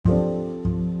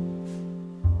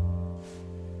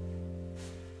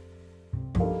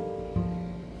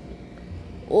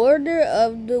Order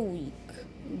of the week,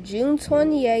 June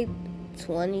 28,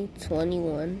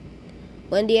 2021.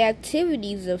 When the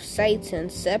activities of Satan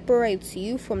separates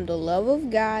you from the love of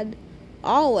God,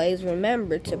 always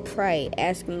remember to pray,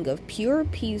 asking of pure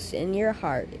peace in your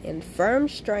heart and firm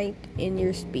strength in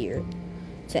your spirit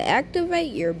to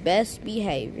activate your best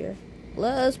behavior.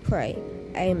 Let us pray.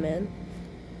 Amen.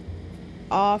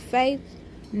 All faith,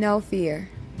 no fear.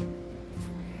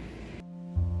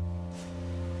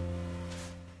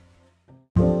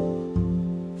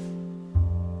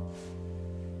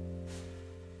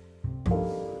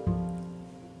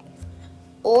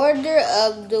 Order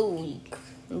of the week,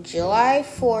 July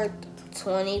 4th,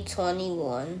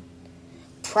 2021.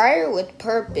 Prayer with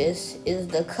purpose is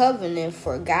the covenant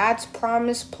for God's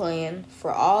promised plan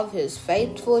for all of His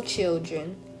faithful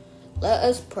children. Let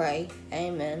us pray.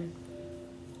 Amen.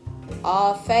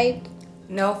 All faith,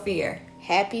 no fear.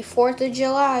 Happy 4th of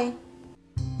July.